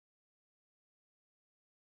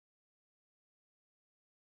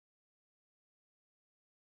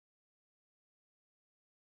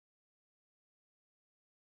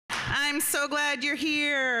I'm so glad you're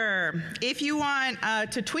here. If you want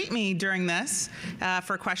to tweet me during this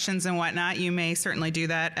for questions and whatnot, you may certainly do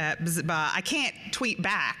that at I can't tweet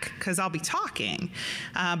back because I'll be talking,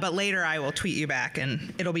 but later I will tweet you back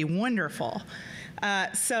and it'll be wonderful.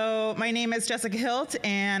 So my name is Jessica Hilt,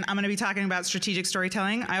 and I'm going to be talking about strategic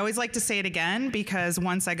storytelling. I always like to say it again because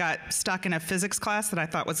once I got stuck in a physics class that I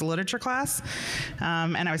thought was a literature class,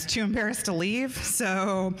 and I was too embarrassed to leave.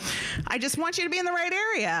 So I just want you to be in the right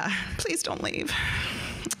area. Please don't leave.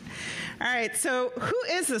 All right, so who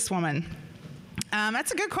is this woman?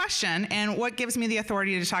 That's a good question, and what gives me the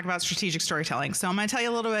authority to talk about strategic storytelling? So I'm going to tell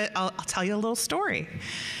you a little bit, I'll tell you a little story.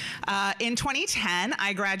 In 2010,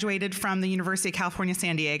 I graduated from the University of California,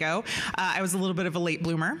 San Diego. I was a little bit of a late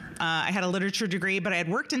bloomer. I had a literature degree, but I had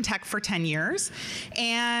worked in tech for 10 years,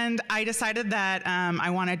 and I decided that I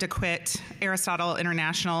wanted to quit Aristotle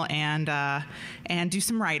International and do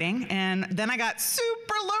some writing, and then I got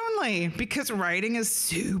super lonely because writing is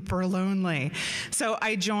super lonely. So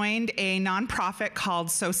I joined a nonprofit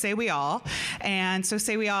called So Say We All, and So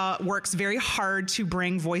Say We All works very hard to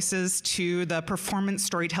bring voices to the performance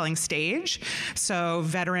storytelling stage. So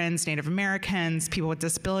veterans, Native Americans, people with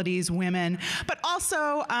disabilities, women, but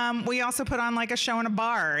also we also put on like a show in a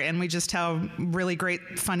bar, and we just tell really great,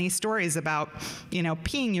 funny stories about, you know,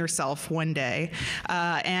 peeing yourself one day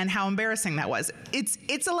and how embarrassing that was.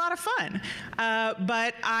 It's a lot of fun,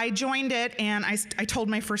 but I joined it and I told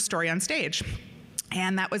my first story on stage,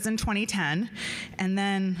 and that was in 2010, and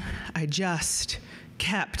then I just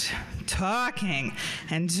kept talking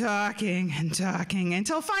and talking and talking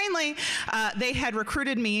until finally they had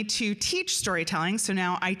recruited me to teach storytelling. So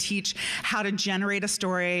now I teach how to generate a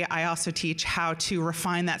story. I also teach how to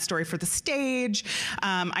refine that story for the stage.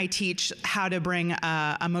 I teach how to bring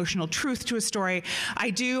emotional truth to a story. I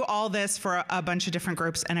do all this for a bunch of different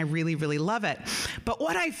groups, and I really, really love it. But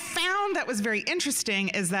what I found that was very interesting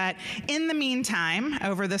is that in the meantime,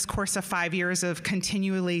 over this course of 5 years of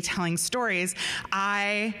continually telling stories,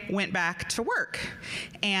 I went back to work,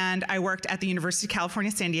 and I worked at the University of California,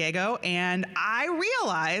 San Diego, and I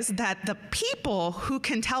realized that the people who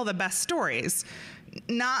can tell the best stories,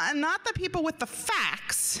 not the people with the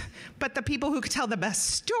facts, but the people who could tell the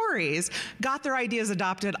best stories, got their ideas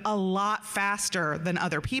adopted a lot faster than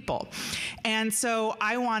other people. And so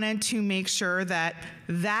I wanted to make sure that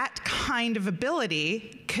that kind of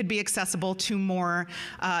ability could be accessible to more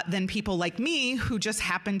than people like me who just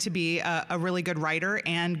happen to be a really good writer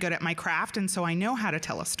and good at my craft, and so I know how to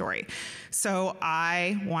tell a story. So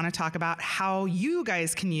I want to talk about how you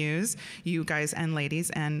guys can use, you guys and ladies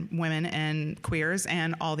and women and queers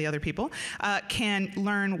and all the other people, can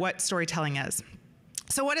learn what storytelling is.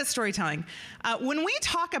 So what is storytelling? When we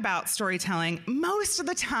talk about storytelling, most of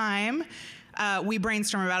the time, we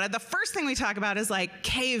brainstorm about it. The first thing we talk about is like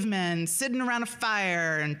cavemen sitting around a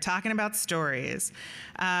fire and talking about stories.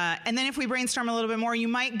 And then if we brainstorm a little bit more, you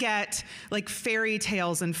might get like fairy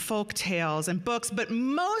tales and folk tales and books. But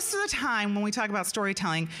most of the time when we talk about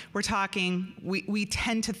storytelling, we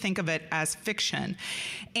tend to think of it as fiction.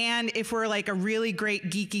 And if we're like a really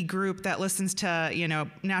great geeky group that listens to, you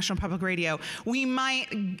know, National Public Radio, we might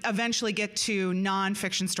eventually get to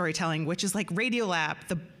nonfiction storytelling, which is like Radiolab,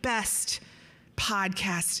 the best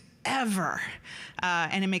podcast ever.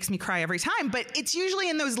 And it makes me cry every time, but it's usually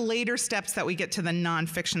in those later steps that we get to the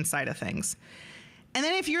nonfiction side of things. And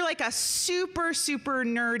then if you're like a super, super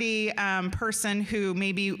nerdy person who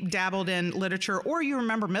maybe dabbled in literature, or you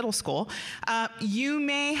remember middle school, you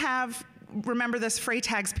may remember this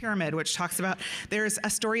Freytag's pyramid, which talks about there's a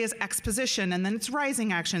story as exposition, and then it's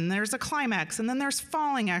rising action, and there's a climax, and then there's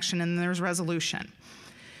falling action, and then there's resolution.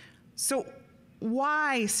 So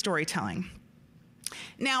why storytelling?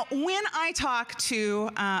 Now, when I talk to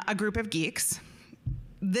a group of geeks,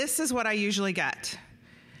 this is what I usually get.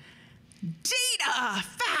 Data,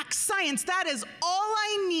 facts, science, that is all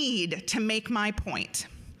I need to make my point.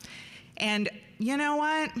 And you know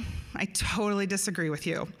what? I totally disagree with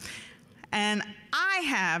you. And I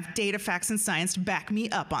have data, facts, and science to back me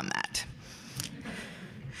up on that.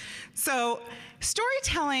 So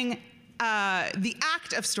storytelling, the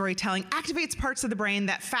act of storytelling activates parts of the brain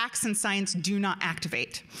that facts and science do not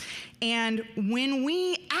activate. And when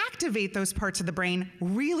we activate those parts of the brain,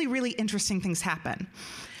 really, really interesting things happen.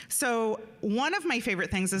 So one of my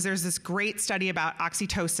favorite things is there's this great study about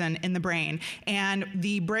oxytocin in the brain, and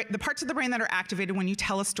the parts of the brain that are activated when you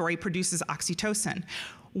tell a story produces oxytocin.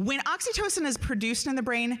 When oxytocin is produced in the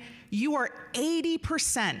brain, you are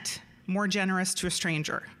 80% more generous to a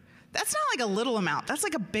stranger. That's not like a little amount, that's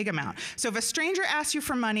like a big amount. So if a stranger asks you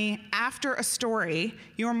for money after a story,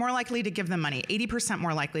 you are more likely to give them money, 80%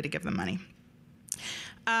 more likely to give them money.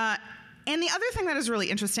 And the other thing that is really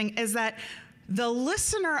interesting is that the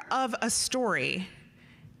listener of a story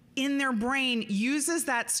in their brain uses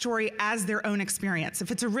that story as their own experience.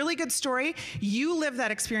 If it's a really good story, you live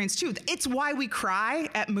that experience too. It's why we cry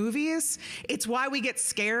at movies. It's why we get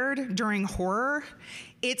scared during horror.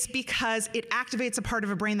 It's because it activates a part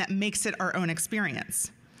of a brain that makes it our own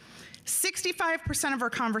experience. 65% of our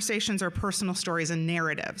conversations are personal stories and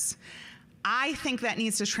narratives. I think that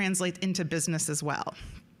needs to translate into business as well.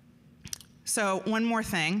 So one more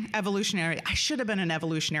thing, evolutionary. I should have been an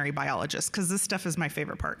evolutionary biologist because this stuff is my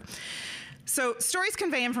favorite part. So stories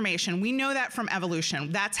convey information. We know that from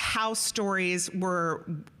evolution. That's how stories were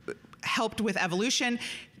helped with evolution.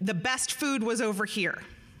 The best food was over here,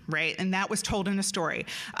 right? And that was told in a story.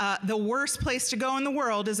 The worst place to go in the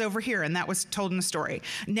world is over here, and that was told in a story.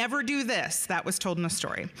 Never do this, that was told in a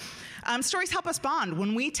story. Stories help us bond.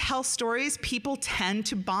 When we tell stories, people tend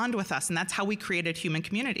to bond with us, and that's how we created human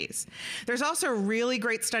communities. There's also a really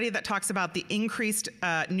great study that talks about the increased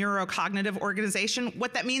neurocognitive organization.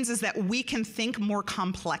 What that means is that we can think more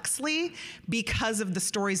complexly because of the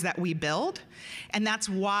stories that we build, and that's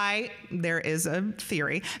why there is a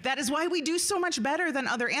theory. That is why we do so much better than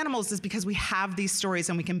other animals, is because we have these stories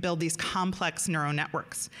and we can build these complex neural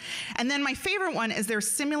networks. And then my favorite one is there's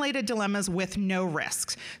simulated dilemmas with no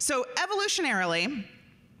risks. So evolutionarily,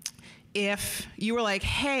 if you were like,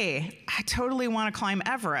 hey, I totally want to climb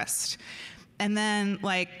Everest, and then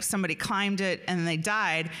like somebody climbed it and they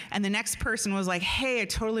died, and the next person was like, hey, I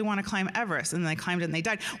totally want to climb Everest, and they climbed it and they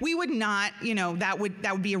died, we would not, that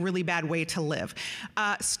would be a really bad way to live.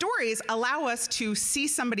 Stories allow us to see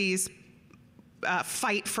somebody's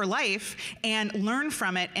fight for life and learn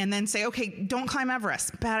from it and then say, okay, don't climb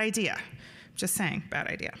Everest, bad idea. Just saying, bad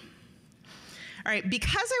idea. All right,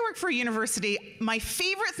 because I work for a university, my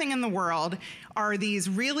favorite thing in the world are these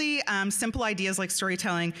really simple ideas like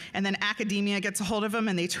storytelling, and then academia gets a hold of them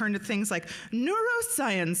and they turn to things like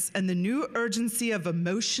neuroscience and the new urgency of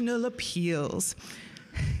emotional appeals.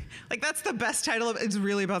 Like, that's the best title. It's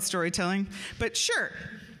really about storytelling, but sure.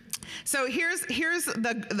 So here's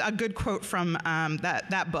a good quote from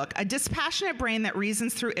that book. A dispassionate brain that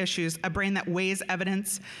reasons through issues, a brain that weighs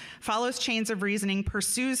evidence, follows chains of reasoning,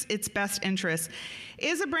 pursues its best interests,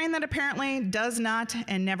 is a brain that apparently does not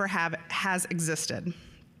and never has existed.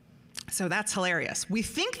 So that's hilarious. We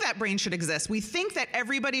think that brain should exist. We think that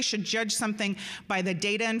everybody should judge something by the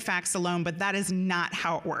data and facts alone, but that is not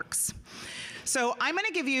how it works. So I'm going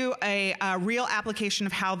to give you a real application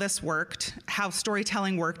of how this worked, how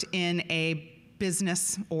storytelling worked in a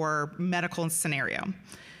business or medical scenario.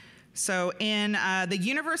 So in the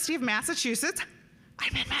University of Massachusetts,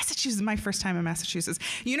 I'm in Massachusetts, my first time in Massachusetts.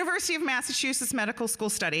 University of Massachusetts Medical School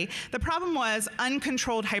study. The problem was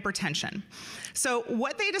uncontrolled hypertension. So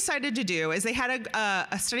what they decided to do is they had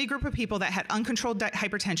a study group of people that had uncontrolled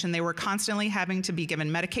hypertension. They were constantly having to be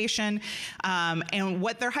given medication. And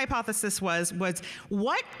what their hypothesis was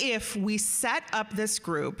what if we set up this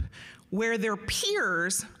group where their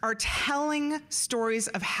peers are telling stories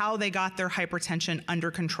of how they got their hypertension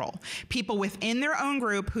under control. People within their own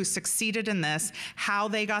group who succeeded in this, how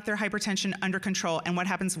they got their hypertension under control, and what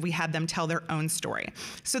happens if we had them tell their own story.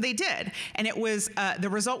 So they did, and it was the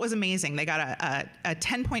result was amazing. They got a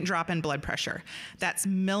 10-point drop in blood pressure. That's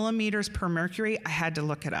millimeters per mercury. I had to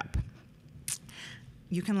look it up.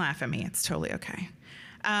 You can laugh at me, it's totally okay.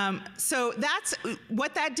 So that's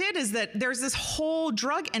what that did, is that there's this whole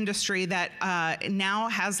drug industry that now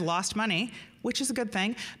has lost money, which is a good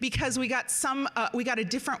thing, because we got a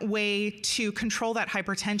different way to control that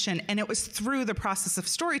hypertension, and it was through the process of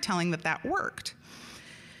storytelling that worked.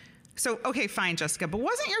 So, okay, fine, Jessica, but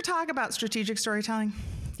wasn't your talk about strategic storytelling?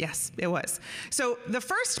 Yes, it was. So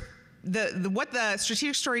what the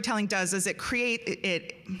strategic storytelling does is it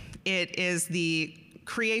is the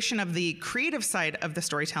creation of the creative side of the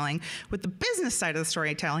storytelling with the business side of the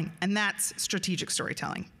storytelling, and that's strategic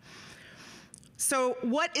storytelling. So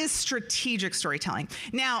what is strategic storytelling?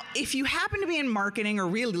 Now, if you happen to be in marketing or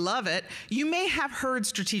really love it, you may have heard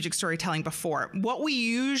strategic storytelling before. What we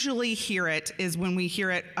usually hear it is when we hear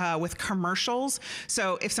it with commercials.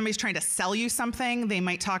 So if somebody's trying to sell you something, they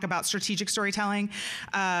might talk about strategic storytelling.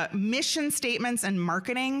 Mission statements and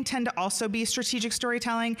marketing tend to also be strategic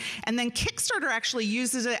storytelling. And then Kickstarter actually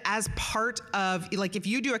uses it as part of, like, if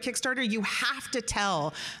you do a Kickstarter, you have to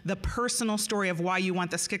tell the personal story of why you want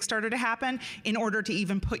this Kickstarter to happen in order to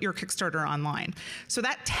even put your Kickstarter online. So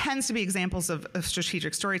that tends to be examples of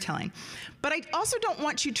strategic storytelling. But I also don't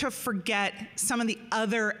want you to forget some of the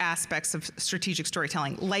other aspects of strategic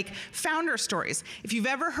storytelling, like founder stories. If you've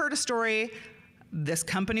ever heard a story This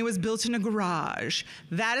company was built in a garage.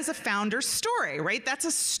 That is a founder's story, right? That's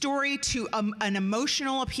a story to an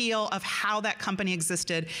emotional appeal of how that company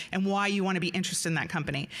existed and why you want to be interested in that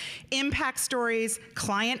company. Impact stories,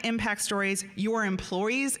 client impact stories, your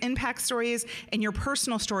employees' impact stories, and your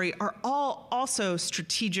personal story are all also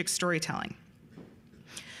strategic storytelling.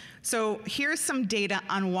 So here's some data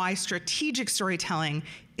on why strategic storytelling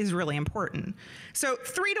is really important. So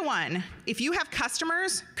 3-to-1, if you have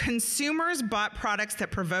customers, consumers bought products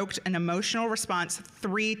that provoked an emotional response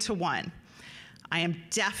 3-to-1. I am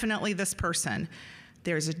definitely this person.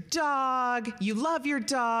 There's a dog, you love your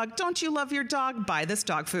dog, don't you love your dog? Buy this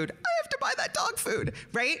dog food. I have to buy that dog food,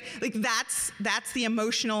 right? Like that's the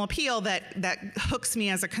emotional appeal that hooks me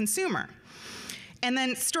as a consumer. And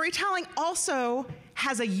then storytelling also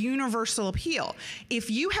has a universal appeal.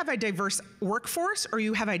 If you have a diverse workforce or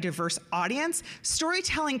you have a diverse audience,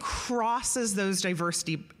 storytelling crosses those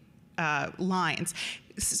diversity lines.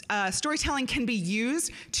 Storytelling can be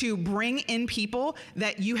used to bring in people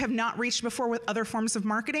that you have not reached before with other forms of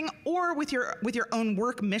marketing or with your own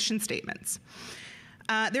work mission statements.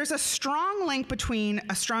 There's a strong link between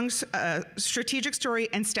a strong strategic story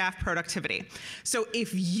and staff productivity. So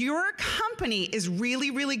if your company is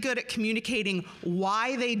really, really good at communicating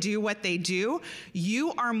why they do what they do,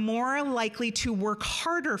 you are more likely to work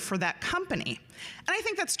harder for that company. And I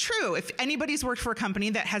think that's true. If anybody's worked for a company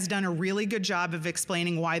that has done a really good job of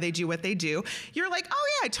explaining why they do what they do, you're like, oh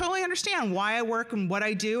yeah, I totally understand why I work and what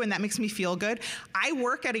I do, and that makes me feel good. I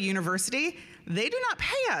work at a university. They do not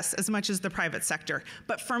pay us as much as the private sector.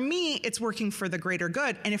 But for me, it's working for the greater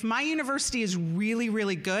good. And if my university is really,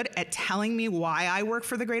 really good at telling me why I work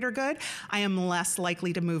for the greater good, I am less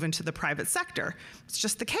likely to move into the private sector. It's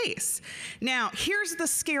just the case. Now, here's the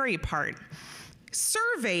scary part.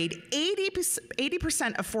 Surveyed,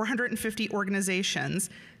 80% of 450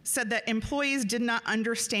 organizations said that employees did not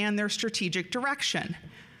understand their strategic direction.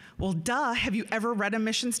 Well, duh, have you ever read a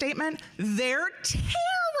mission statement? They're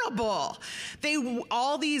terrible.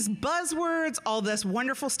 All these buzzwords, all this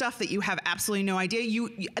wonderful stuff that you have absolutely no idea.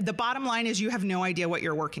 The bottom line is you have no idea what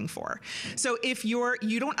you're working for. So if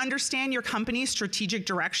you don't understand your company's strategic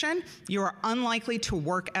direction, you are unlikely to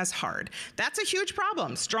work as hard. That's a huge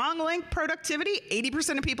problem. Strong link productivity,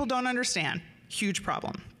 80% of people don't understand. Huge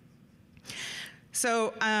problem.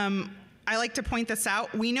 So, I like to point this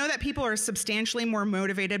out. We know that people are substantially more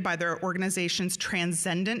motivated by their organization's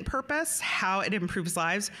transcendent purpose, how it improves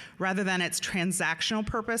lives, rather than its transactional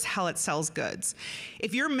purpose, how it sells goods.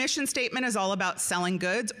 If your mission statement is all about selling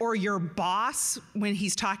goods, or your boss, when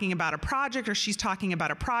he's talking about a project or she's talking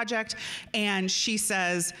about a project, and she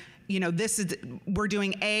says, you know, we're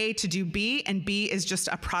doing A to do B, and B is just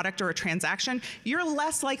a product or a transaction, you're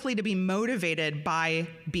less likely to be motivated by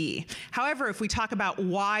B. However, if we talk about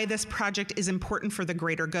why this project is important for the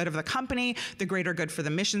greater good of the company, the greater good for the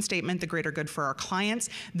mission statement, the greater good for our clients,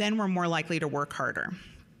 then we're more likely to work harder.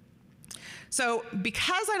 So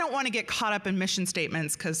because I don't want to get caught up in mission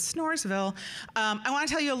statements, because Snoresville, I want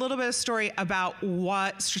to tell you a little bit of story about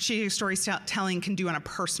what strategic storytelling can do on a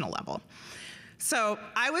personal level. So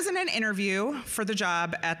I was in an interview for the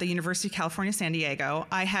job at the University of California, San Diego.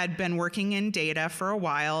 I had been working in data for a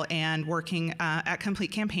while and working at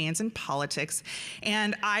Complete Campaigns in politics.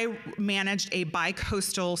 And I managed a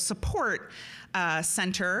bi-coastal support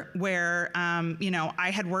center where, I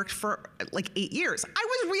had worked for like 8 years. I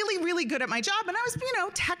was really, really good at my job, and I was,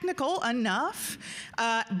 technical enough,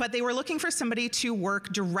 but they were looking for somebody to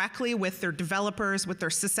work directly with their developers, with their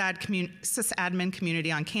sysadmin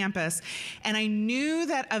community on campus. And I knew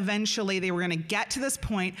that eventually they were going to get to this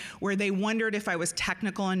point where they wondered if I was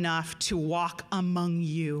technical enough to walk among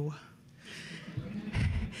you.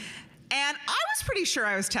 And I was pretty sure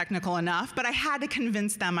I was technical enough, but I had to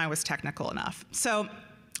convince them I was technical enough. So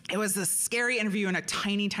it was this scary interview in a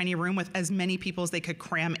tiny, tiny room with as many people as they could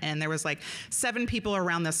cram in. There was like 7 people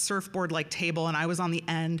around this surfboard-like table, and I was on the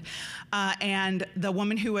end. And the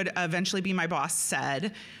woman who would eventually be my boss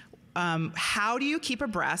said, how do you keep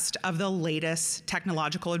abreast of the latest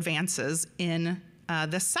technological advances in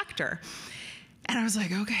this sector? And I was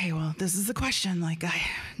like, okay, well, this is the question. Like,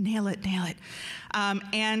 nail it.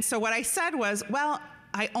 And so what I said was, well,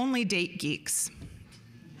 I only date geeks.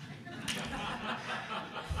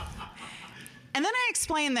 And then I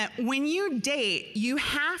explained that when you date, you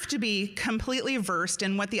have to be completely versed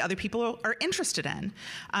in what the other people are interested in.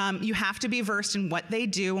 You have to be versed in what they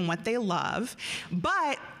do and what they love,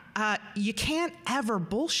 but you can't ever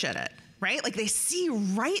bullshit it. right? Like they see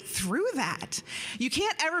right through that. You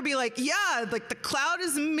can't ever be like, yeah, like the cloud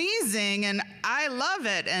is amazing and I love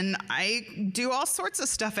it and I do all sorts of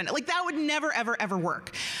stuff in it. Like that would never, ever, ever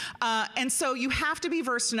work. And so you have to be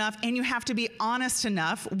versed enough and you have to be honest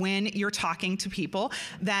enough when you're talking to people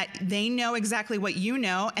that they know exactly what you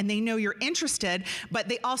know and they know you're interested, but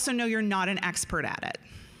they also know you're not an expert at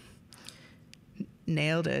it.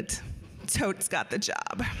 Nailed it. Totes got the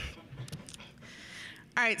job.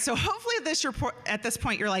 All right, so hopefully at this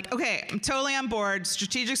point you're like, okay, I'm totally on board.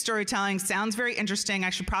 Strategic storytelling sounds very interesting. I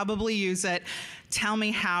should probably use it. Tell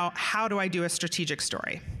me how do I do a strategic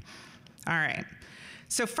story? All right,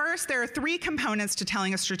 so first there are 3 components to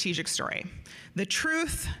telling a strategic story: the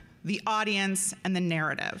truth, the audience, and the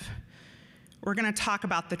narrative. We're gonna talk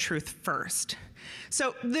about the truth first.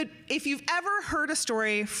 So if you've ever heard a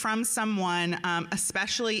story from someone,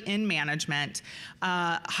 especially in management,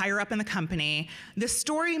 higher up in the company, the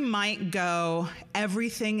story might go,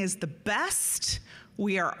 everything is the best,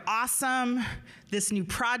 we are awesome, this new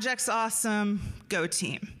project's awesome, go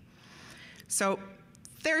team. So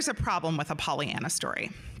there's a problem with a Pollyanna story.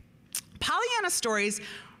 Pollyanna stories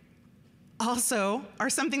also are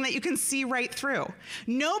something that you can see right through.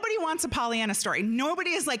 Nobody wants a Pollyanna story.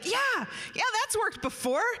 Nobody is like, yeah, that's worked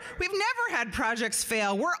before. We've never had projects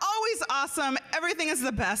fail. We're always awesome. Everything is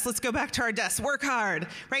the best. Let's go back to our desks, work hard,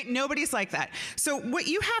 right? Nobody's like that. So what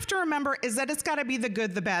you have to remember is that it's gotta be the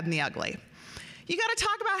good, the bad, and the ugly. You gotta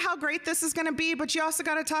talk about how great this is gonna be, but you also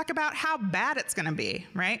gotta talk about how bad it's gonna be,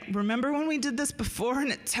 right? Remember when we did this before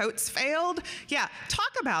and it totes failed? Yeah, talk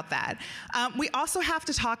about that. We also have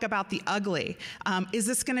to talk about the ugly. Is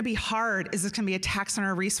this gonna be hard? Is this gonna be a tax on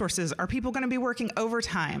our resources? Are people gonna be working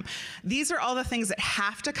overtime? These are all the things that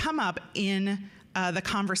have to come up in the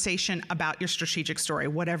conversation about your strategic story,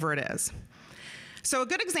 whatever it is. So a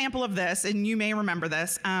good example of this, and you may remember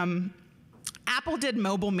this, Apple did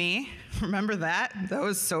Mobile Me. Remember that? That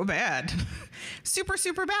was so bad. Super,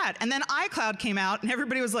 super bad. And then iCloud came out and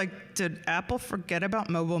everybody was like, did Apple forget about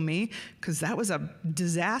Mobile Me? Because that was a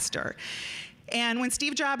disaster. And when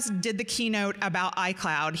Steve Jobs did the keynote about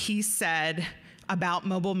iCloud, he said about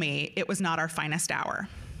Mobile Me, it was not our finest hour.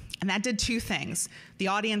 And that did 2 things. The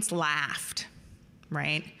audience laughed,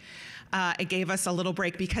 right? It gave us a little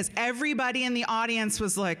break because everybody in the audience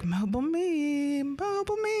was like, Mobile Me,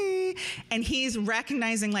 Mobile Me. And he's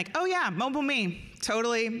recognizing like, oh yeah, Mobile Me,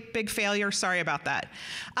 totally big failure, sorry about that.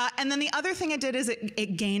 And then the other thing it did is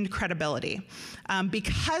it gained credibility.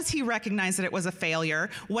 Because he recognized that it was a failure,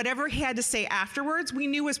 whatever he had to say afterwards, we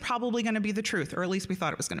knew was probably gonna be the truth, or at least we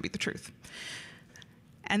thought it was gonna be the truth.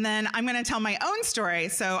 And then I'm gonna tell my own story.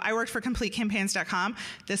 So I worked for CompleteCampaigns.com.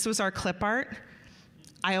 This was our clip art.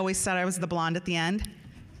 I always said I was the blonde at the end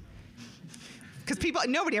because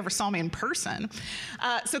nobody ever saw me in person.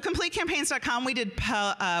 So CompleteCampaigns.com,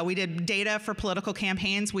 we did data for political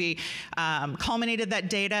campaigns. We culminated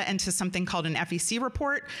that data into something called an FEC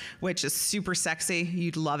report, which is super sexy.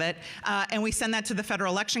 You'd love it. And we send that to the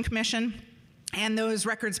Federal Election Commission. And those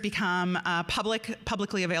records become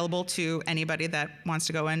publicly available to anybody that wants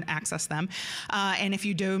to go and access them. And if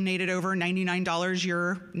you donated over $99,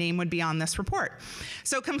 your name would be on this report.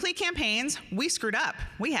 So Complete Campaigns, we screwed up.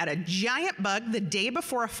 We had a giant bug the day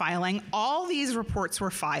before a filing. All these reports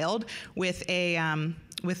were filed with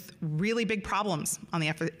with really big problems on the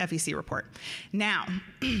FEC report. Now,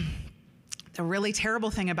 the really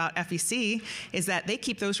terrible thing about FEC is that they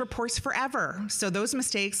keep those reports forever. So those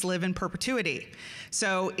mistakes live in perpetuity.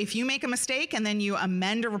 So if you make a mistake and then you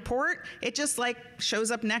amend a report, it just like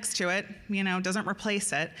shows up next to it, doesn't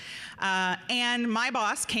replace it. And my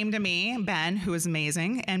boss came to me, Ben, who is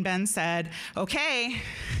amazing, and Ben said, okay,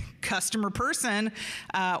 customer person,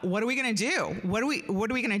 what are we gonna do? What are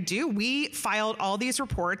we gonna do? We filed all these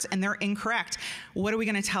reports and they're incorrect. What are we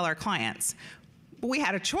gonna tell our clients? We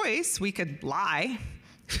had a choice. We could lie.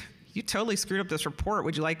 You totally screwed up this report.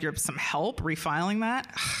 Would you like some help refiling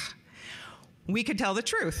that? We could tell the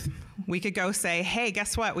truth. We could go say, hey,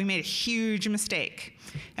 guess what? We made a huge mistake.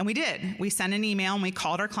 And we did. We sent an email and we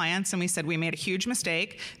called our clients and we said, we made a huge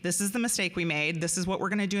mistake. This is the mistake we made. This is what we're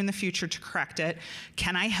gonna do in the future to correct it.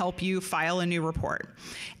 Can I help you file a new report?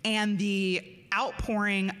 And the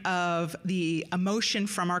outpouring of the emotion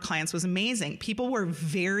from our clients was amazing. People were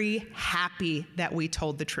very happy that we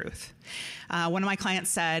told the truth. One of my clients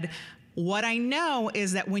said, what I know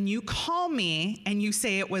is that when you call me and you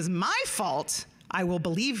say it was my fault, I will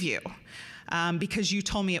believe you because you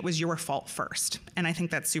told me it was your fault first. And I think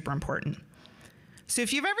that's super important. So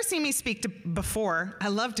if you've ever seen me speak before, I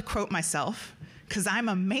love to quote myself because I'm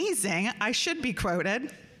amazing. I should be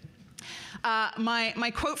quoted.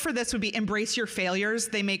 My quote for this would be, embrace your failures,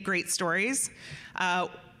 they make great stories.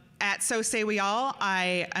 At So Say We All,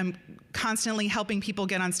 I am constantly helping people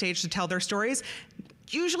get on stage to tell their stories.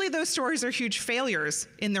 Usually those stories are huge failures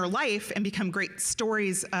in their life and become great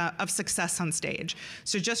stories of success on stage.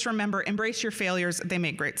 So just remember, embrace your failures, they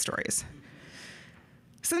make great stories.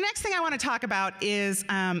 So the next thing I want to talk about is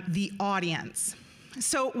the audience.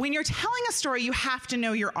 So when you're telling a story, you have to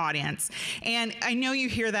know your audience. And I know you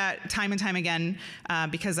hear that time and time again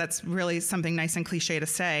because that's really something nice and cliche to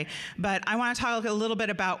say. But I want to talk a little bit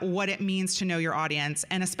about what it means to know your audience,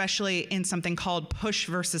 and especially in something called push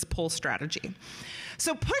versus pull strategy.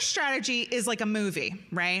 So push strategy is like a movie,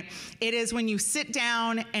 right? It is when you sit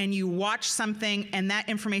down and you watch something and that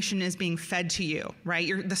information is being fed to you,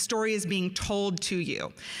 right? The story is being told to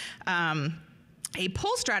you. A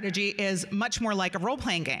pull strategy is much more like a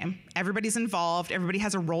role-playing game. Everybody's involved. Everybody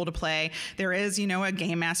has a role to play. There is, a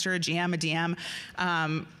game master, a GM, a DM,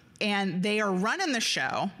 and they are running the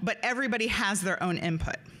show, but everybody has their own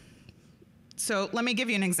input. So let me give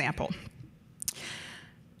you an example.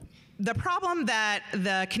 The problem that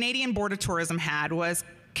the Canadian Board of Tourism had was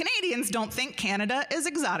Canadians don't think Canada is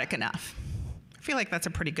exotic enough. I feel like that's a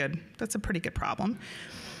pretty good problem.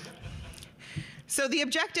 So the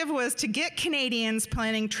objective was to get Canadians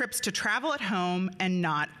planning trips to travel at home and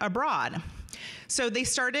not abroad. So they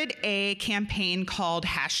started a campaign called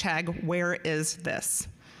 #WhereIsThis.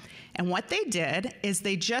 And what they did is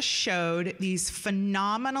they just showed these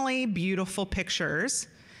phenomenally beautiful pictures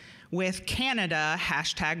with Canada,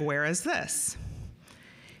 #WhereIsThis.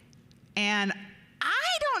 And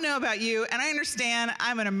I don't know about you, and I understand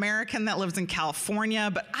I'm an American that lives in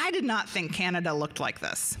California, but I did not think Canada looked like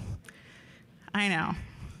this. I know,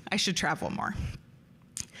 I should travel more.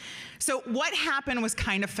 So what happened was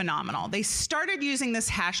kind of phenomenal. They started using this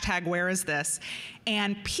 #WhereIsThis,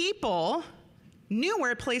 and people knew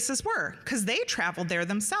where places were because they traveled there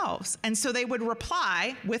themselves. And so they would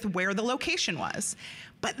reply with where the location was.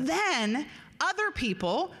 But then other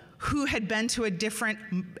people who had been to a different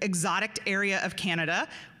exotic area of Canada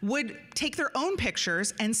would take their own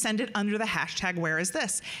pictures and send it under the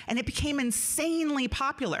 #WhereIsThis. And it became insanely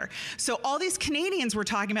popular. So all these Canadians were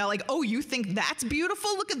talking about like, oh, you think that's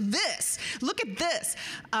beautiful? Look at this. Look at this.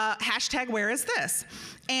 #WhereIsThis.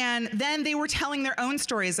 And then they were telling their own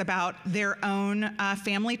stories about their own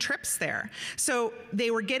family trips there. So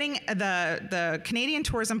they were getting, the Canadian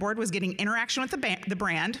Tourism Board was getting interaction with the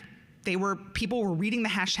brand. People were reading the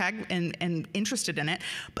hashtag and interested in it.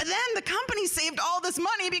 But then the company saved all this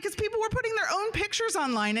money because people were putting their own pictures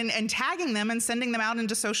online and tagging them and sending them out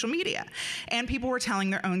into social media. And people were telling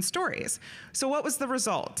their own stories. So what was the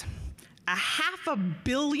result? $500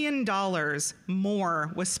 million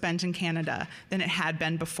more was spent in Canada than it had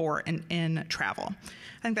been before in travel.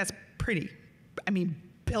 I think that's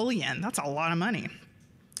billion, that's a lot of money.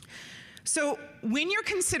 So when you're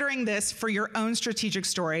considering this for your own strategic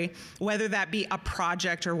story, whether that be a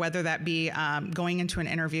project or whether that be going into an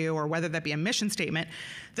interview or whether that be a mission statement,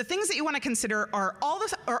 the things that you want to consider are all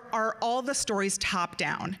the stories top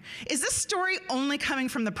down. Is this story only coming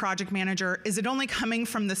from the project manager? Is it only coming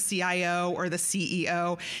from the CIO or the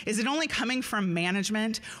CEO? Is it only coming from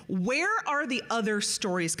management? Where are the other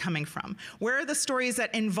stories coming from? Where are the stories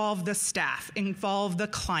that involve the staff, involve the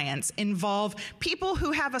clients, involve people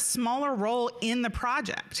who have a smaller role in the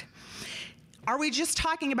project? Are we just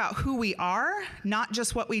talking about who we are, not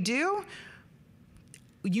just what we do?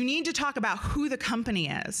 You need to talk about who the company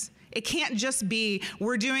is. It can't just be,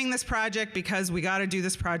 we're doing this project because we got to do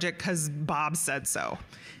this project because Bob said so.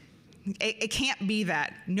 It can't be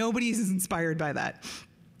that. Nobody's inspired by that.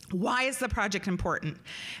 Why is the project important?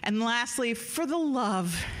 And lastly, for the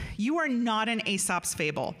love, you are not an Aesop's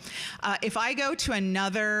fable. If I go to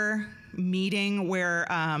another meeting where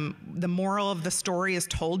the moral of the story is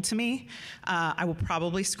told to me, I will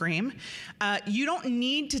probably scream. You don't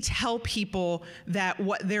need to tell people that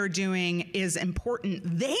what they're doing is important.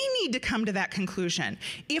 They need to come to that conclusion.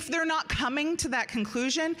 If they're not coming to that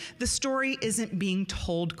conclusion, the story isn't being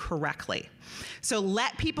told correctly. So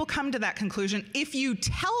let people come to that conclusion. If you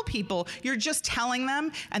tell people, you're just telling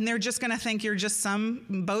them, and they're just going to think you're just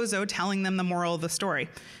some bozo telling them the moral of the story.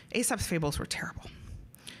 Aesop's fables were terrible.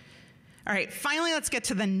 All right, finally, let's get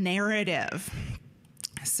to the narrative.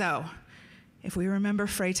 So, if we remember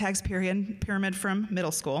Freytag's pyramid from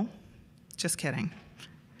middle school, just kidding.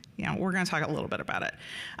 We're going to talk a little bit about it.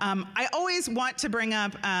 I always want to bring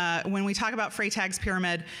up, when we talk about Freytag's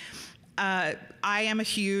pyramid, I am a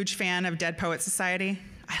huge fan of Dead Poets Society.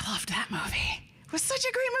 I loved that movie. It was such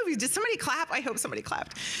a great movie. Did somebody clap? I hope somebody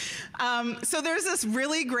clapped. So there's this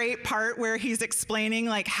really great part where he's explaining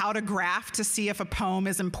like how to graph to see if a poem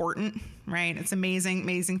is important, right? It's amazing,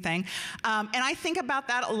 amazing thing. And I think about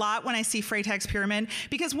that a lot when I see Freytag's pyramid,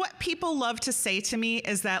 because what people love to say to me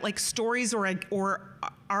is that like stories are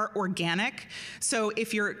organic. So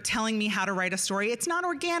if you're telling me how to write a story, it's not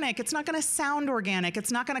organic. It's not going to sound organic.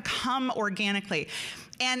 It's not going to come organically.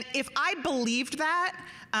 And if I believed that,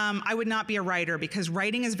 I would not be a writer, because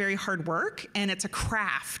writing is very hard work and it's a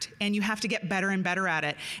craft and you have to get better and better at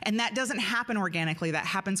it. And that doesn't happen organically. That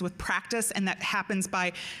happens with practice, and that happens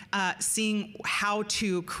by seeing how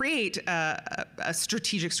to create a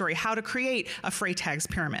strategic story, how to create a Freytag's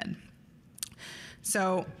pyramid.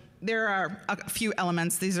 So there are a few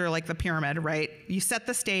elements. These are like the pyramid, right? You set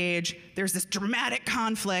the stage. There's this dramatic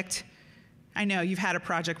conflict. I know you've had a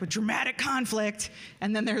project with dramatic conflict,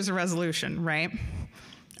 and then there's a resolution, right?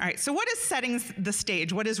 All right, so what is setting the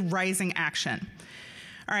stage? What is rising action?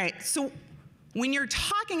 All right, so when you're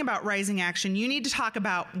talking about rising action, you need to talk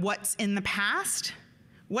about what's in the past,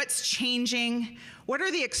 what's changing, what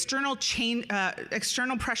are the external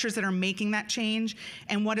pressures that are making that change,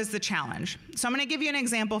 and what is the challenge? So I'm going to give you an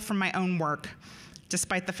example from my own work.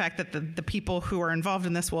 Despite the fact that the people who are involved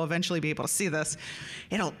in this will eventually be able to see this.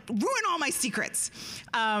 It'll ruin all my secrets.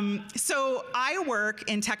 So I work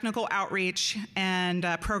in technical outreach and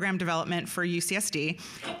program development for UCSD.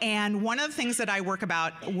 And one of the things that I work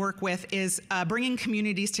with is bringing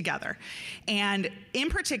communities together. And in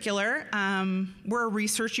particular, we're a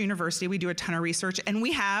research university. We do a ton of research. And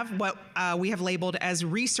we have what we have labeled as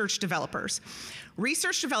research developers.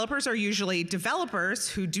 Research developers are usually developers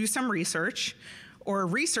who do some research, or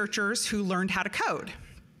researchers who learned how to code.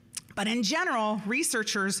 But in general,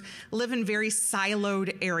 researchers live in very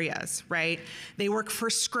siloed areas, right? They work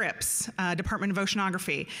for Scripps, Department of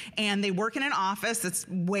Oceanography, and they work in an office that's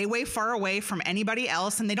way, way far away from anybody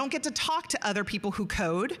else, and they don't get to talk to other people who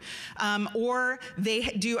code, or they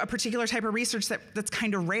do a particular type of research that's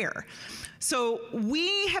kind of rare. So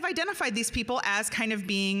we have identified these people as kind of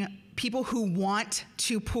being people who want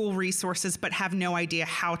to pool resources but have no idea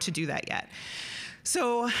how to do that yet.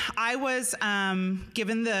 So I was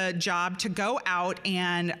given the job to go out,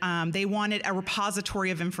 and they wanted a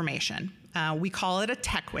repository of information. We call it a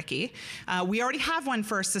tech wiki. We already have one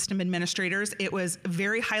for our system administrators. It was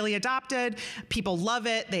very highly adopted. People love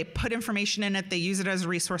it. They put information in it. They use it as a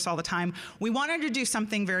resource all the time. We wanted to do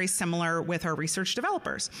something very similar with our research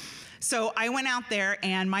developers. So I went out there,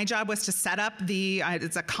 and my job was to set up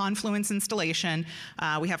it's a Confluence installation.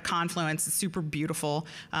 We have Confluence. It's super beautiful.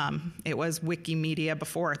 It was Wikimedia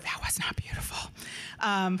before. That was not beautiful.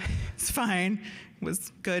 It's fine. It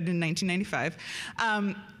was good in 1995.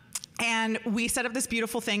 And we set up this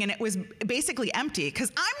beautiful thing, and it was basically empty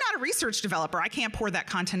because I'm not a research developer. I can't pour that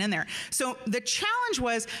content in there. So the challenge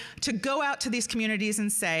was to go out to these communities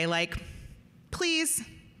and say, like, please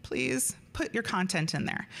put your content in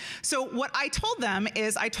there. So what I told them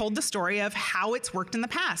is I told the story of how it's worked in the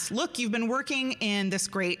past. Look, you've been working in this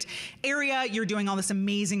great area. You're doing all this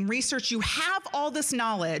amazing research. You have all this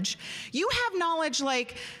knowledge. You have knowledge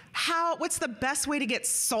like what's the best way to get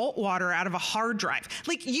salt water out of a hard drive?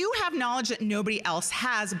 Like, you have knowledge that nobody else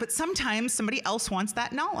has, but sometimes somebody else wants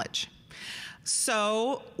that knowledge.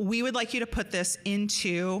 So we would like you to put this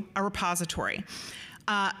into a repository.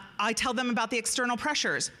 I tell them about the external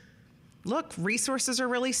pressures. Look, resources are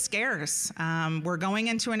really scarce. We're going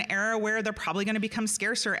into an era where they're probably going to become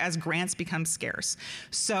scarcer as grants become scarce.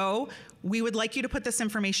 So we would like you to put this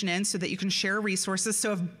information in so that you can share resources.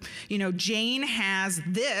 So if Jane has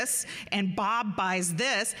this and Bob buys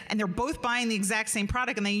this, and they're both buying the exact same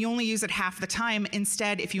product, and they only use it half the time,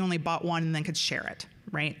 instead if you only bought one and then could share it,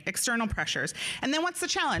 right? External pressures. And then what's the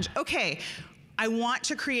challenge? Okay, I want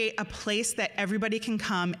to create a place that everybody can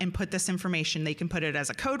come and put this information. They can put it as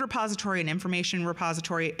a code repository, an information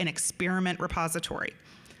repository, an experiment repository.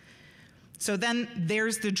 So then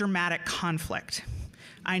there's the dramatic conflict.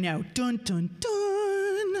 I know, dun, dun,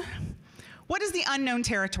 dun. What is the unknown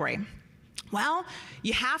territory? Well,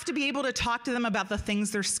 you have to be able to talk to them about the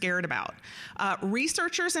things they're scared about.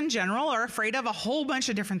 Researchers in general are afraid of a whole bunch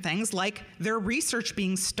of different things, like their research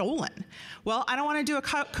being stolen. Well, I don't want to do a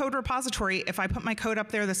code repository. If I put my code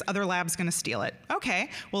up there, this other lab's going to steal it. Okay,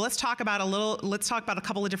 well, let's talk about a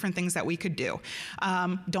couple of different things that we could do.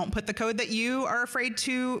 Don't put the code that you are afraid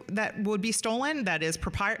that would be stolen, that is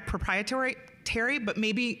proprietary, but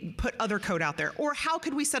maybe put other code out there. Or how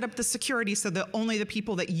could we set up the security so that only the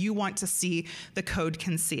people that you want to see the code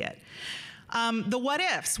can see it? The what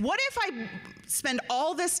ifs. What if I spend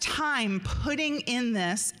all this time putting in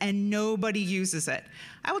this and nobody uses it?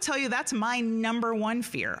 I will tell you that's my #1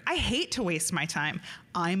 fear. I hate to waste my time.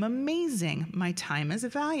 I'm amazing. My time is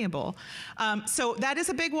valuable. So that is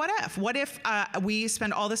a big what if. What if we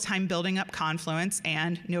spend all this time building up Confluence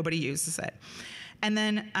and nobody uses it? And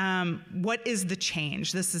then what is the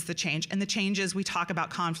change? This is the change. And the change is we talk about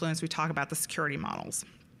Confluence, we talk about the security models.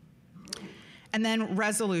 And then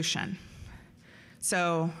resolution.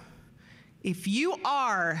 So if you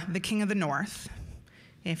are the King of the North,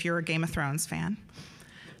 if you're a Game of Thrones fan,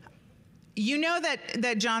 you know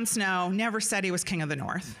that Jon Snow never said he was King of the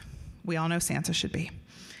North. We all know Sansa should be.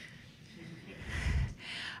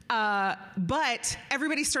 But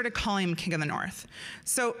everybody started calling him King of the North.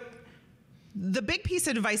 So the big piece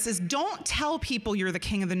of advice is don't tell people you're the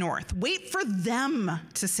King of the North. Wait for them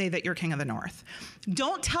to say that you're King of the North.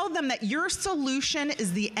 Don't tell them that your solution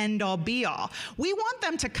is the end-all be-all. We want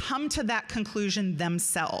them to come to that conclusion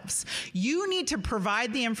themselves. You need to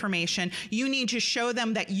provide the information. You need to show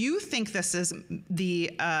them that you think this is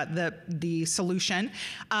the solution,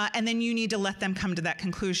 and then you need to let them come to that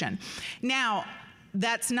conclusion. Now,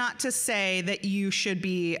 that's not to say that you should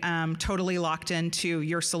be totally locked into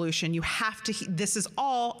your solution. You have to, this is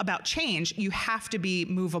all about change. You have to be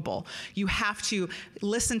movable. You have to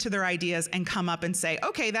listen to their ideas and come up and say,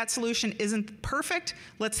 okay, that solution isn't perfect.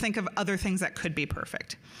 Let's think of other things that could be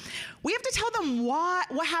perfect. We have to tell them what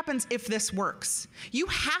happens if this works. You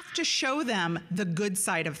have to show them the good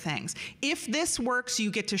side of things. If this works, you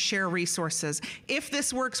get to share resources. If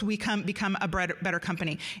this works, we become a better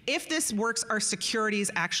company. If this works, our security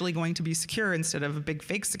is actually going to be secure instead of a big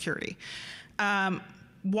fake security.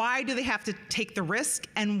 Why do they have to take the risk,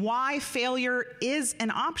 and why failure is an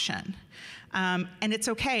option? And it's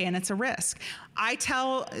okay, and it's a risk.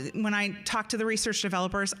 When I talk to the research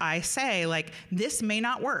developers, I say, like, this may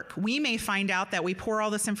not work. We may find out that we pour all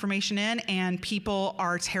this information in and people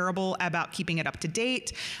are terrible about keeping it up to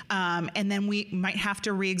date, and then we might have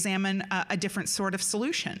to re-examine a different sort of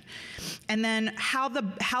solution. And then how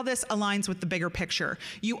this aligns with the bigger picture.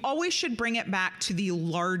 You always should bring it back to the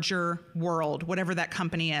larger world, whatever that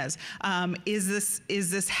company is. Is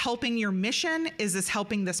this helping your mission? Is this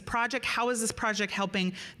helping this project? How is this project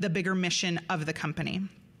helping the bigger mission of the company?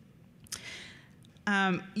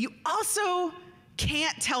 You also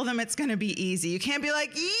can't tell them it's going to be easy. You can't be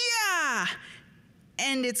like, yeah,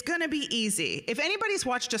 and it's going to be easy. If anybody's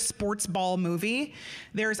watched a sports ball movie,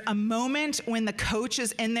 there's a moment when the coach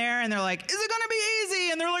is in there and they're like, is it going to be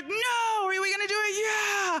easy? And they're like, no, are we going to do it?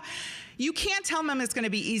 Yeah. You can't tell them it's going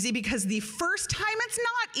to be easy, because the first time it's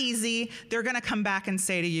not easy, they're going to come back and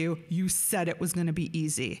say to you, you said it was going to be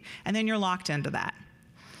easy. And then you're locked into that.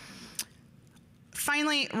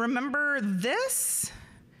 Finally, remember this.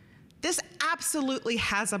 This absolutely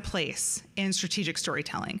has a place in strategic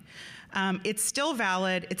storytelling. It's still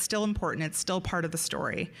valid. It's still important. It's still part of the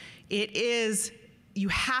story. You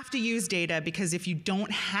have to use data, because if you don't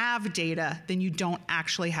have data, then you don't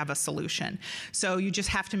actually have a solution. So you just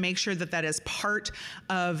have to make sure that that is part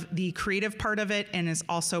of the creative part of it and is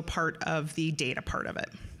also part of the data part of it.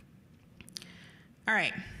 All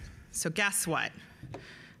right, so guess what?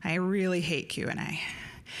 I really hate Q&A.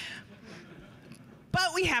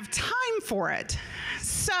 But we have time for it.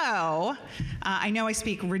 So I know I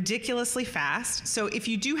speak ridiculously fast, so if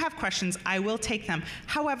you do have questions, I will take them.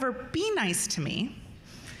 However, be nice to me,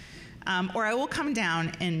 or I will come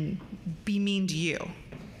down and be mean to you,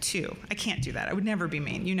 too. I can't do that. I would never be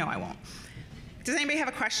mean. You know I won't. Does anybody have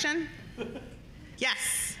a question?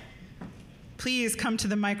 Yes. Please come to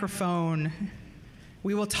the microphone.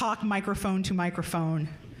 We will talk microphone to microphone.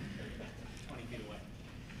 20 feet away.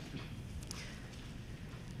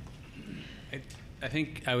 I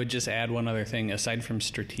think I would just add one other thing. Aside from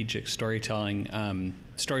strategic storytelling,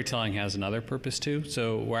 storytelling has another purpose too.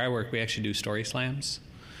 So where I work, we actually do story slams,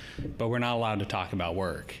 but we're not allowed to talk about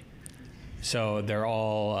work. So they're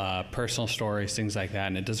all personal stories, things like that,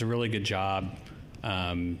 and it does a really good job,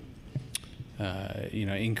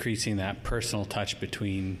 increasing that personal touch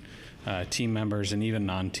between team members and even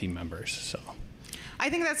non-team members. So I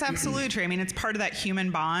think that's absolutely true. I mean, it's part of that human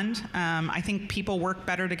bond. I think people work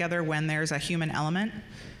better together when there's a human element.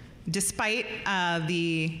 Despite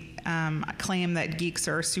the claim that geeks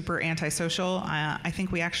are super antisocial, I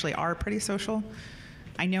think we actually are pretty social.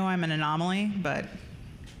 I know I'm an anomaly, but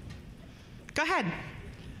go ahead.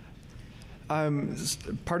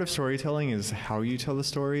 Part of storytelling is how you tell the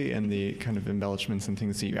story and the kind of embellishments and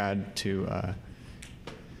things that you add to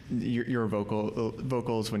your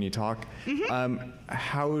vocals when you talk.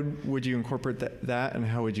 How would you incorporate that, and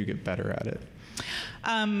how would you get better at it?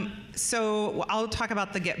 So I'll talk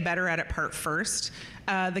about the get better at it part first.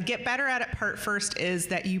 The get better at it part first is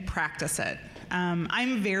that you practice it.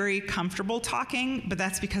 I'm very comfortable talking, but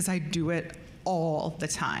that's because I do it all the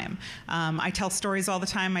time. I tell stories all the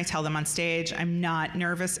time. I tell them on stage. I'm not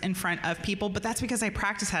nervous in front of people, but that's because I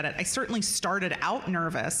practice at it. I certainly started out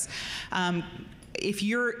nervous. If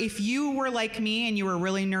you were like me and you were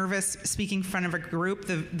really nervous speaking in front of a group,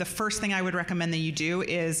 the first thing I would recommend that you do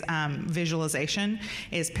is visualization,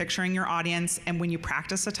 is picturing your audience. And when you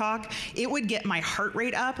practice a talk, it would get my heart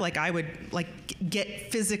rate up. Like I would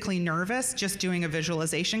get physically nervous just doing a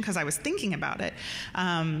visualization because I was thinking about it.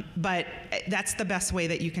 But that's the best way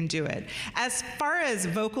that you can do it. As far as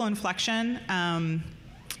vocal inflection,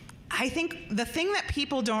 I think the thing that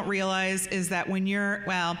people don't realize is that when you're,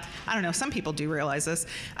 well, I don't know, some people do realize this.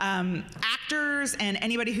 Actors and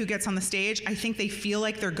anybody who gets on the stage, I think they feel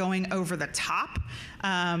like they're going over the top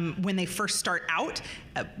when they first start out,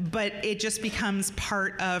 but it just becomes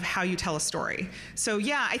part of how you tell a story. So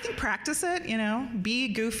yeah, I think practice it, be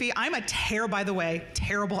goofy. I'm by the way,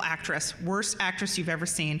 terrible actress, worst actress you've ever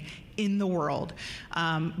seen in the world.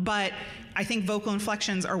 But I think vocal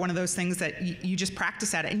inflections are one of those things that you just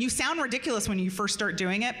practice at it. And you sound ridiculous when you first start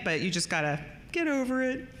doing it, but you just gotta get over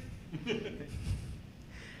it.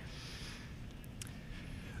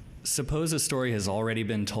 Suppose a story has already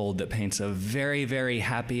been told that paints a very, very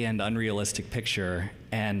happy and unrealistic picture,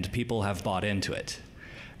 and people have bought into it.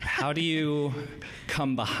 How do you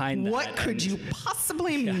come behind that? What could you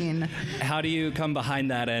possibly mean? How do you come behind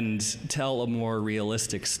that and tell a more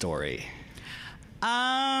realistic story?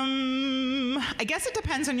 I guess it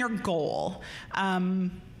depends on your goal.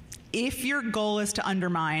 If your goal is to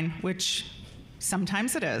undermine, which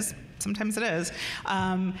sometimes it is,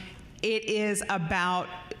 it is about,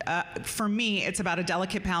 for me, it's about a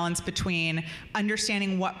delicate balance between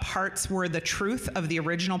understanding what parts were the truth of the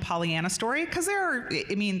original Pollyanna story, because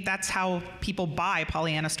that's how people buy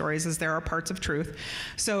Pollyanna stories, is there are parts of truth.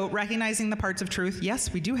 So recognizing the parts of truth,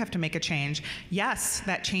 yes, we do have to make a change. Yes,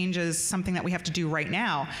 that change is something that we have to do right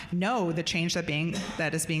now. No, the change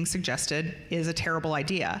that is being suggested is a terrible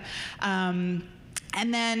idea.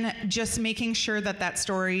 And then just making sure that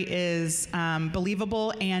story is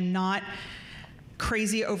believable and not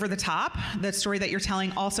crazy over the top. The story that you're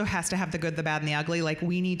telling also has to have the good, the bad, and the ugly. Like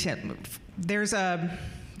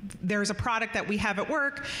there's a product that we have at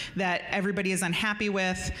work that everybody is unhappy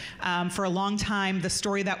with. For a long time, the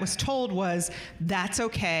story that was told was, that's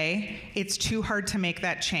okay. It's too hard to make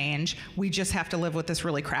that change. We just have to live with this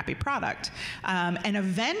really crappy product. And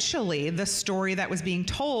eventually, the story that was being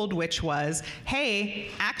told, which was, hey,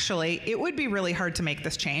 actually, it would be really hard to make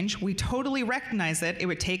this change. We totally recognize it. It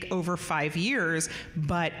would take over 5 years,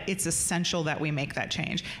 but it's essential that we make that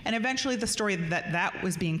change. And eventually, the story that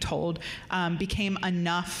was being told became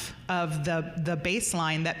enough of the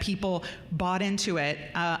baseline that people bought into it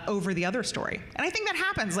over the other story. And I think that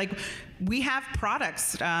happens. Like, we have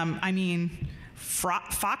products,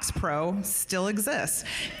 Fox Pro still exists.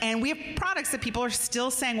 And we have products that people are still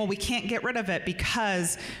saying, well, we can't get rid of it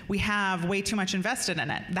because we have way too much invested in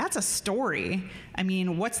it. That's a story. I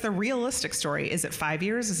mean, what's the realistic story? Is it 5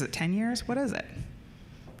 years? Is it 10 years? What is it?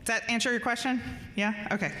 Does that answer your question? Yeah?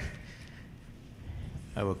 Okay.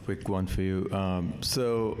 I have a quick one for you.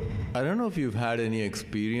 So I don't know if you've had any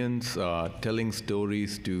experience telling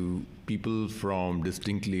stories to people from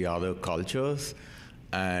distinctly other cultures,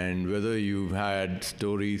 and whether you've had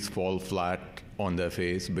stories fall flat on their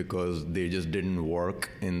face because they just didn't work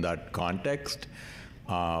in that context.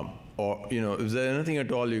 Or, is there anything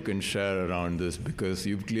at all you can share around this? Because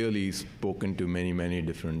you've clearly spoken to many, many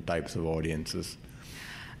different types of audiences.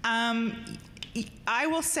 I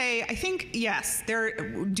will say, I think, yes.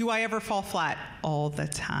 Do I ever fall flat? All the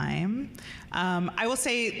time. I will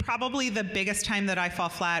say probably the biggest time that I fall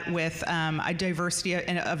flat with a diversity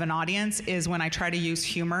of an audience is when I try to use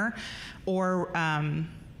humor, and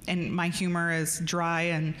my humor is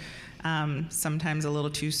dry and sometimes a little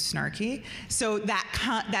too snarky. So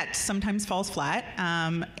that sometimes falls flat.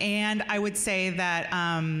 And I would say that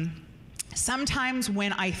sometimes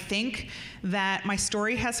when I think that my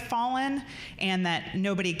story has fallen and that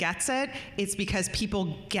nobody gets it, it's because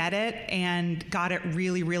people get it and got it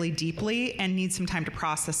really, really deeply and need some time to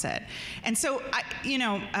process it. And so,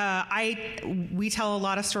 we tell a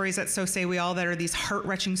lot of stories at So Say We All that are these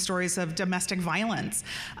heart-wrenching stories of domestic violence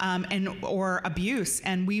or abuse.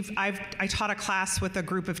 And I taught a class with a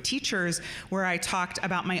group of teachers where I talked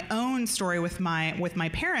about my own story with my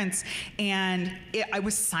parents, and I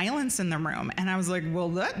was silence in the room. And I was like, well,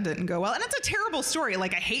 that didn't go well. And it's a terrible story.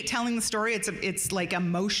 Like, I hate telling the story. It's like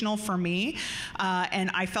emotional for me.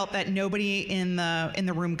 And I felt that nobody in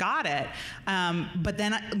the room got it. But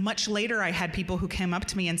then much later, I had people who came up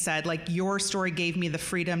to me and said, like, your story gave me the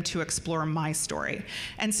freedom to explore my story.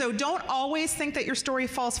 And so don't always think that your story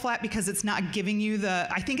falls flat because it's not giving you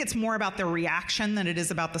I think it's more about the reaction than it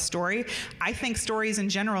is about the story. I think stories in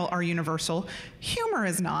general are universal. Humor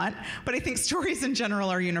is not, but I think stories in general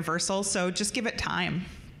are universal, so just give it time.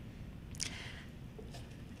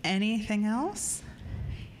 Anything else?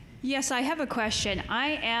 Yes, I have a question.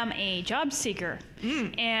 I am a job seeker,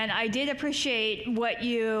 and I did appreciate what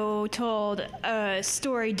you told a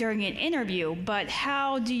story during an interview, but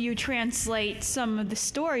how do you translate some of the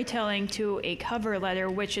storytelling to a cover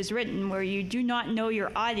letter which is written where you do not know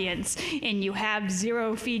your audience and you have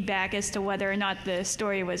zero feedback as to whether or not the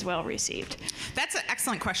story was well received? That's an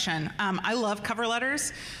excellent question. I love cover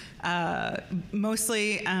letters.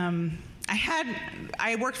 Mostly,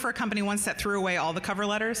 I worked for a company once that threw away all the cover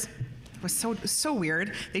letters. It was so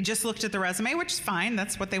weird. They just looked at the resume, which is fine.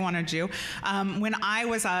 That's what they want to do. When I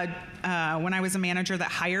was a manager that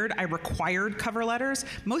hired, I required cover letters,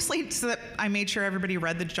 mostly so that I made sure everybody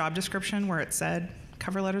read the job description where it said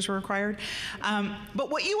cover letters were required.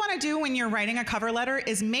 But what you want to do when you're writing a cover letter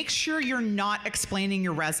is make sure you're not explaining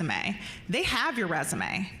your resume. They have your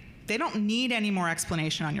resume. They don't need any more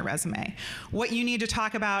explanation on your resume. What you need to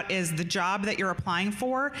talk about is the job that you're applying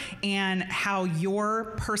for and how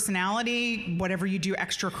your personality, whatever you do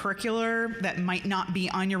extracurricular that might not be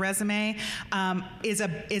on your resume, is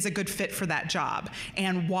a good fit for that job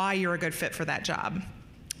and why you're a good fit for that job.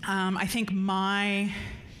 I think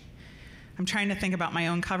I'm trying to think about my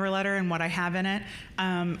own cover letter and what I have in it.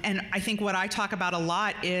 And I think what I talk about a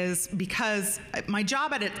lot is because my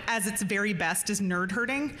job as its very best is nerd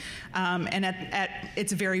herding, and at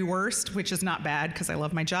its very worst, which is not bad because I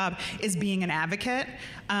love my job, is being an advocate.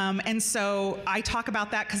 And so I talk about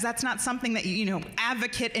that because that's not something that,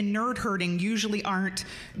 advocate and nerd herding usually aren't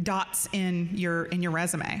dots in your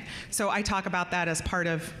resume. So I talk about that as part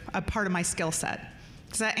of my skill set.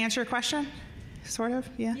 Does that answer your question? Sort of?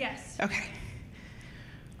 Yeah? Yes. Okay.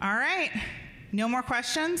 All right. No more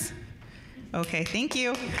questions? Okay, thank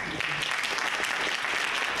you.